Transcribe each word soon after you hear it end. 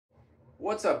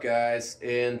What's up guys?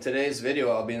 In today's video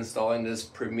I'll be installing this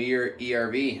Pioneer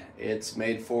ERV. It's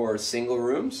made for single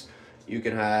rooms. You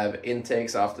can have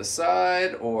intakes off the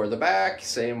side or the back,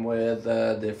 same with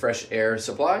the fresh air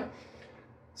supply.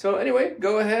 So anyway,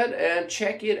 go ahead and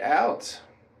check it out.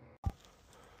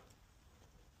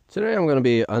 Today I'm going to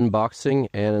be unboxing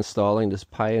and installing this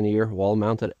Pioneer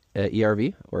wall-mounted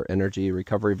ERV, or energy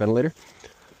recovery ventilator.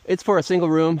 It's for a single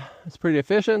room. It's pretty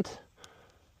efficient,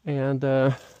 and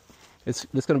it's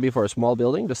going to be for a small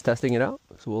building, just testing it out.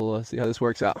 So we'll see how this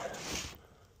works out.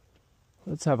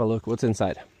 Let's have a look what's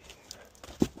inside.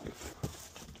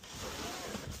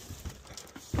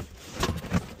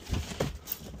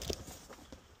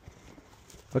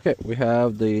 Okay, we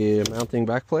have the mounting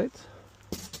backplate,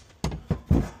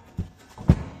 a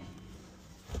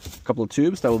couple of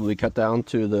tubes that will be cut down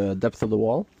to the depth of the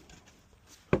wall.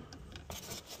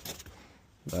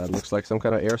 That looks like some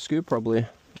kind of air scoop, probably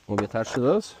will be attached to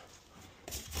those.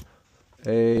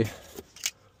 That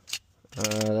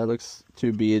looks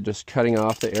to be just cutting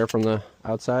off the air from the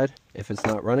outside if it's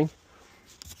not running.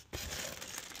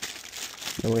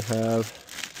 Then we have,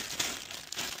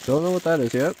 don't know what that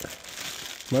is yet.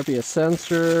 Might be a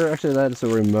sensor. Actually, that is a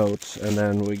remote. And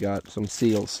then we got some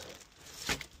seals.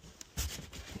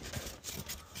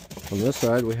 On this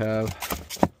side we have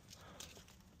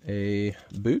a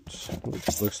boot,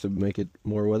 which looks to make it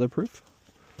more weatherproof.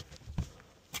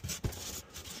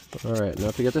 Alright, now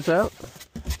to get this out,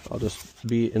 I'll just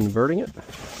be inverting it.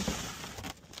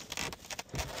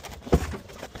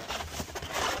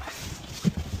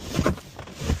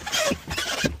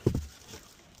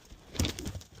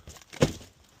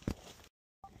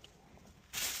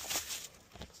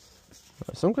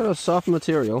 Some kind of soft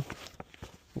material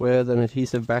with an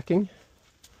adhesive backing.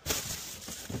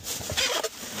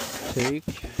 Take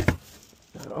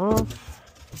that off.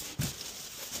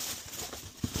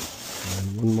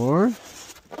 And one more.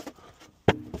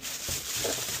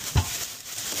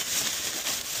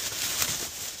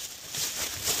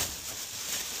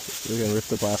 We're gonna rip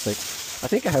the plastic. I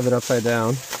think I have it upside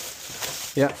down.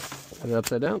 Yeah, I have it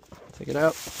upside down. Take it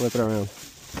out, flip it around.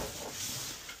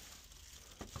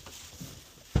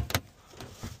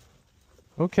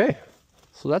 Okay,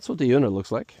 so that's what the unit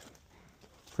looks like.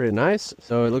 Pretty nice.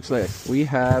 So it looks like we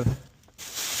have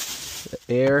the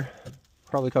air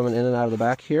probably coming in and out of the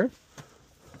back here.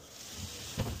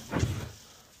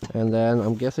 And then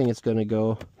I'm guessing it's going to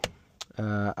go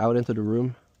out into the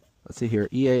room. Let's see here,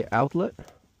 EA outlet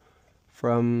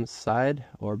from side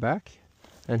or back.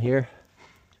 And here,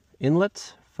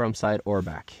 inlet from side or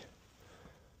back.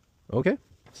 Okay,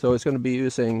 so it's going to be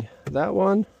using that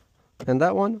one, and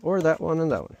that one, or that one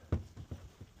and that one.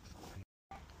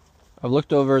 I've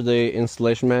looked over the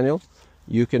installation manual.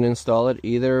 You can install it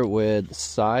either with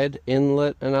side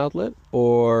inlet and outlet,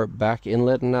 or back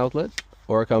inlet and outlet,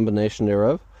 or a combination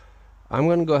thereof. I'm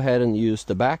going to go ahead and use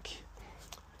the back.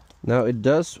 Now it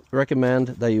does recommend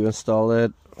that you install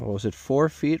it, what was it, 4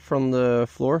 feet from the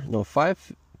floor? No,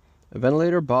 5. A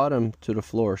ventilator bottom to the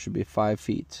floor should be 5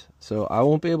 feet. So I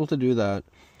won't be able to do that,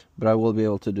 but I will be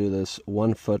able to do this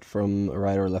 1 foot from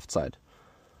right or left side.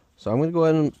 So I'm going to go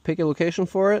ahead and pick a location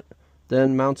for it,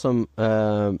 then mount some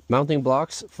mounting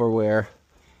blocks for where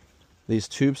these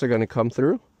tubes are going to come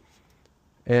through.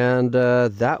 And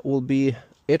that will be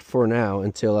it for now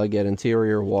until I get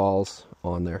interior walls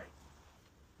on there.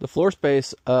 The floor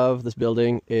space of this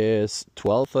building is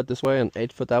 12 foot this way and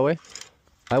 8 foot that way.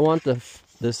 I want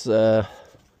this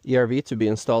ERV to be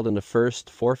installed in the first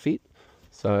 4 feet.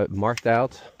 So I marked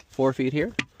out 4 feet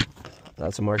here.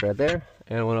 That's a mark right there,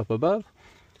 and one up above.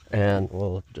 And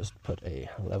we'll just put a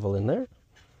level in there.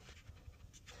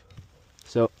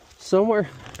 So somewhere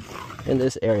in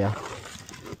this area,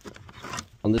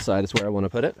 on this side is where I want to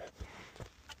put it.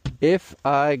 If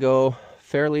I go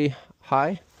fairly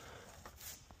high,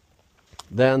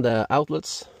 then the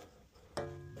outlets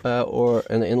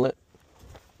and the inlet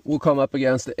will come up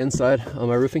against the inside of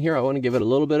my roofing here. I want to give it a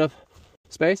little bit of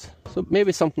space, so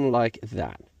maybe something like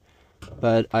that.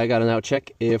 But I gotta now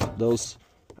check if those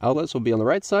outlets will be on the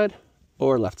right side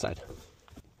or left side.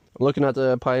 I'm looking at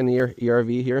the Pioneer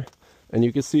ERV here, and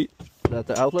you can see that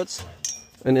the outlets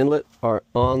and inlet are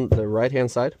on the right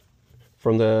hand side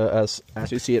from the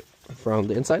as you see it from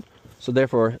the inside. So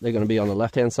therefore they're going to be on the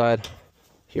left hand side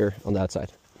here on that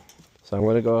side. So I'm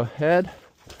going to go ahead,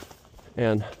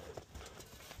 and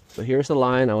so here's the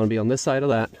line. I want to be on this side of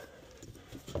that.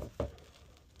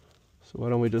 So why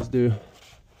don't we just do,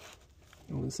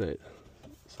 I want to say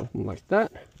something like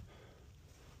that.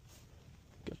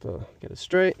 Get it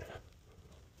straight,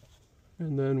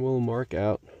 and then we'll mark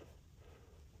out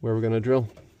where we're going to drill.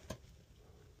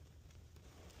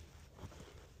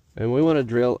 And we want to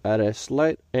drill at a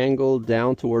slight angle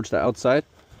down towards the outside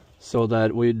so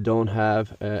that we don't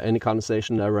have any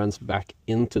condensation that runs back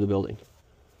into the building.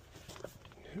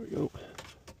 Here we go.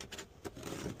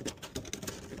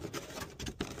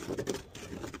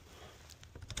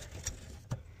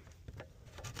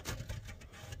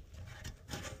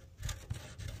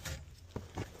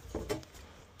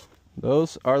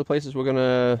 Those are the places we're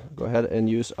gonna go ahead and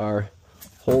use our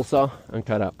hole saw and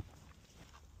cut up.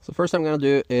 So first I'm gonna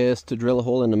do is to drill a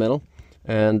hole in the middle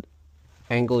and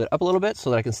angle it up a little bit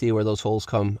so that I can see where those holes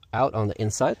come out on the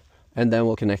inside, and then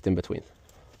we'll connect in between.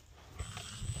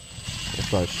 We'll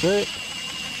start straight,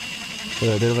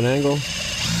 put a bit of an angle.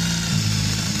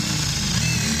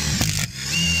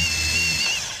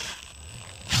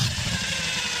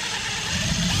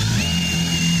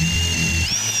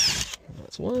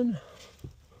 That's one.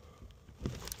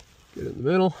 Get it in the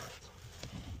middle.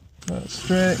 That's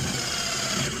straight.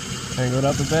 Angle it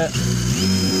up a bit.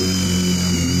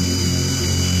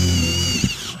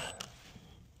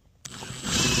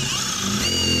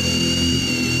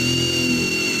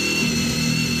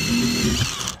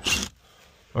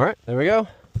 All right, there we go.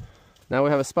 Now we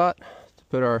have a spot to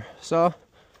put our saw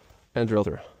and drill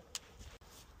through.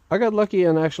 I got lucky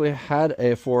and actually had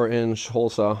a 4-inch hole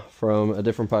saw from a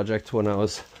different project when I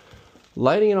was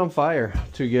lighting it on fire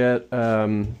to get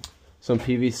some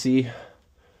PVC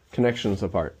connections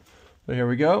apart. So here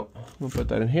we go. We'll put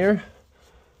that in here,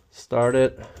 start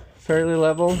it fairly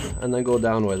level, and then go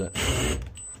down with it.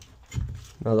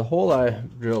 Now the hole I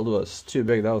drilled was too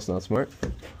big. That was not smart.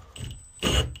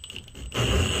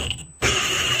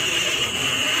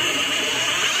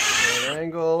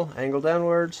 Angle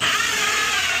downwards.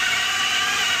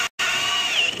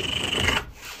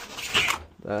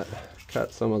 That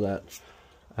cut some of that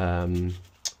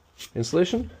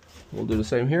insulation. We'll do the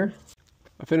same here.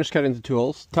 I finished cutting the 2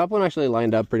 holes. Top one actually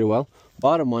lined up pretty well.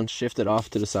 Bottom one shifted off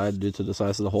to the side due to the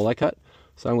size of the hole I cut.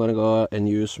 So I'm going to go and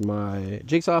use my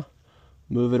jigsaw,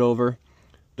 move it over,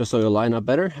 just so it'll line up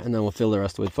better, and then we'll fill the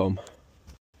rest with foam.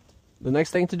 The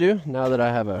next thing to do, now that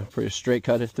I have a pretty straight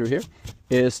cut through here,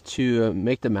 is to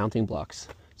make the mounting blocks.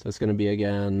 So it's going to be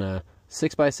again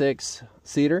 6x6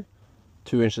 cedar,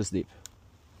 2 inches deep.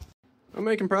 I'm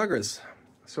making progress.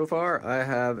 So far I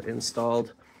have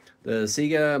installed the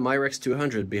Sega Myrex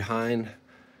 200 behind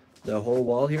the whole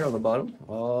wall here on the bottom,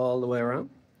 all the way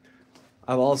around.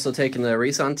 I've also taken the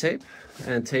Reson tape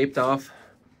and taped off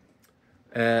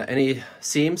any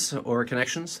seams or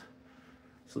connections.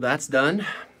 So that's done.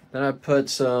 Then I put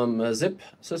some zip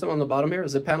system on the bottom here, a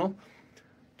zip panel,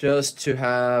 just to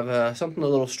have something a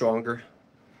little stronger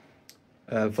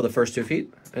for the first 2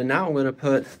 feet. And now I'm going to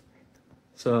put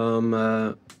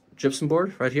some gypsum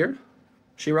board right here,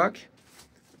 sheetrock.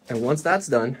 And once that's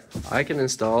done, I can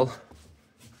install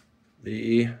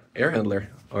the air handler,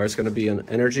 or it's going to be an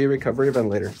energy recovery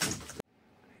ventilator.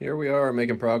 Here we are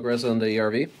making progress on the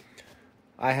ERV.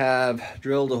 I have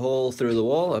drilled a hole through the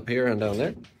wall up here and down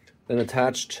there, then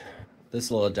attached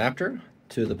this little adapter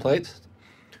to the plate,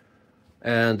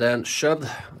 and then shoved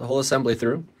the whole assembly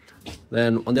through.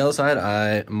 Then on the other side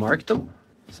I marked them.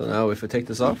 So now if we take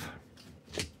this off,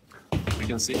 we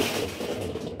can see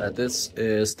that this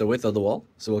is the width of the wall.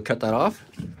 So we'll cut that off.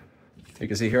 You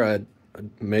can see here I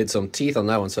made some teeth on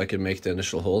that one so I can make the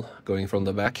initial hole going from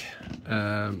the back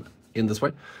in this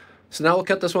way. So now we'll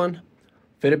cut this one,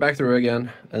 fit it back through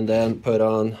again, and then put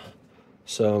on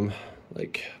some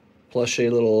like plushy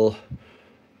little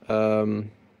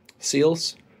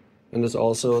seals. And there's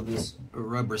also this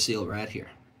rubber seal right here.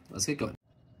 Let's get going.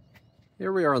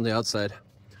 Here we are on the outside.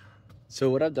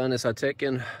 So what I've done is I've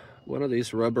taken one of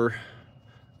these rubber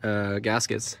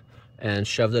gaskets and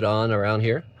shoved it on around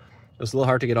here. It was a little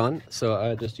hard to get on, so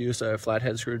I just used a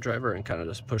flathead screwdriver and kind of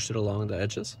just pushed it along the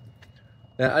edges.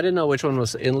 Now, I didn't know which one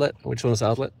was inlet, which one was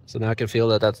outlet, so now I can feel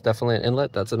that that's definitely an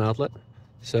inlet, that's an outlet.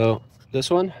 So this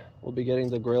one will be getting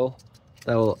the grill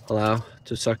that will allow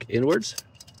to suck inwards.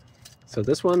 So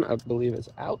this one I believe is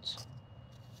out,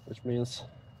 which means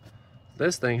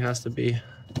this thing has to be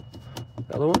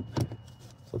the other one.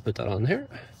 So put that on here.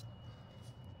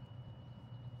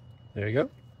 There you go.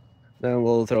 Then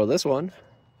we'll throw this one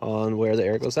on where the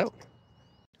air goes out.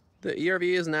 The ERV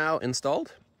is now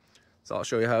installed, so I'll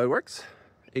show you how it works.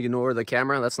 Ignore the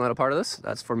camera, that's not a part of this.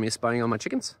 That's for me spying on my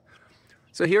chickens.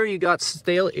 So here you got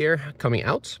stale air coming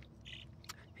out.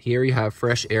 Here you have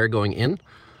fresh air going in.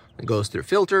 It goes through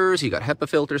filters, you got HEPA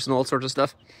filters and all sorts of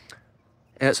stuff.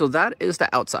 So that is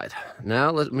the outside.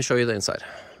 Now let me show you the inside.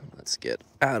 Let's get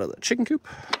out of the chicken coop,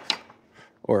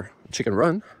 or chicken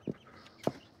run.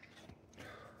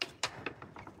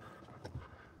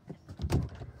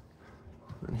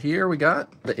 And here we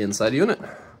got the inside unit.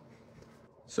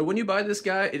 So when you buy this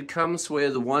guy, it comes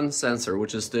with one sensor,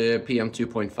 which is the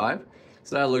PM2.5.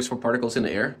 So that looks for particles in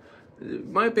the air. You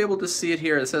might be able to see it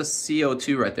here. It says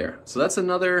CO2 right there. So that's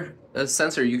another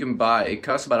sensor you can buy. It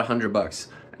costs about $100.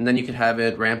 And then you can have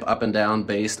it ramp up and down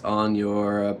based on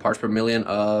your parts per million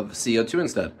of CO2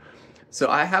 instead. So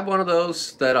I have one of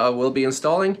those that I will be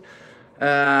installing.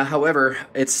 However,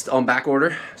 it's on back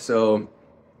order. So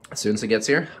as soon as it gets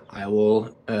here, I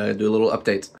will do a little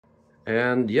update.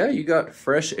 And yeah, you got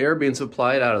fresh air being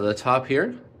supplied out of the top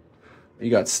here.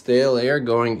 You got stale air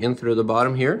going in through the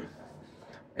bottom here.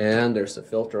 And there's a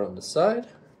filter on the side.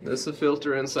 There's a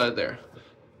filter inside there.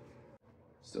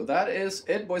 So that is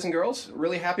it, boys and girls.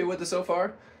 Really happy with it so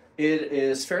far. It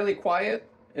is fairly quiet,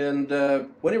 and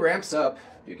when it ramps up,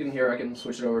 you can hear I can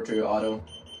switch it over to auto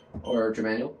or to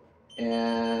manual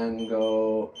and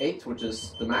go 8, which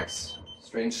is the max.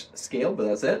 Strange scale, but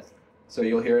that's it. So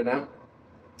you'll hear it now.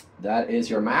 That is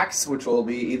your max, which will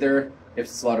be either if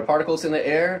it's a lot of particles in the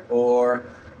air, or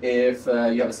if you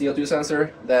have a CO2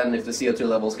 sensor, then if the CO2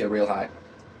 levels get real high.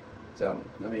 So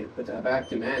let me put that back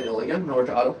to manual again, or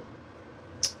to auto.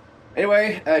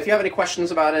 Anyway, if you have any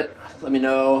questions about it, let me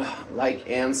know, like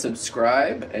and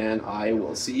subscribe, and I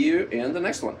will see you in the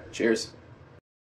next one. Cheers.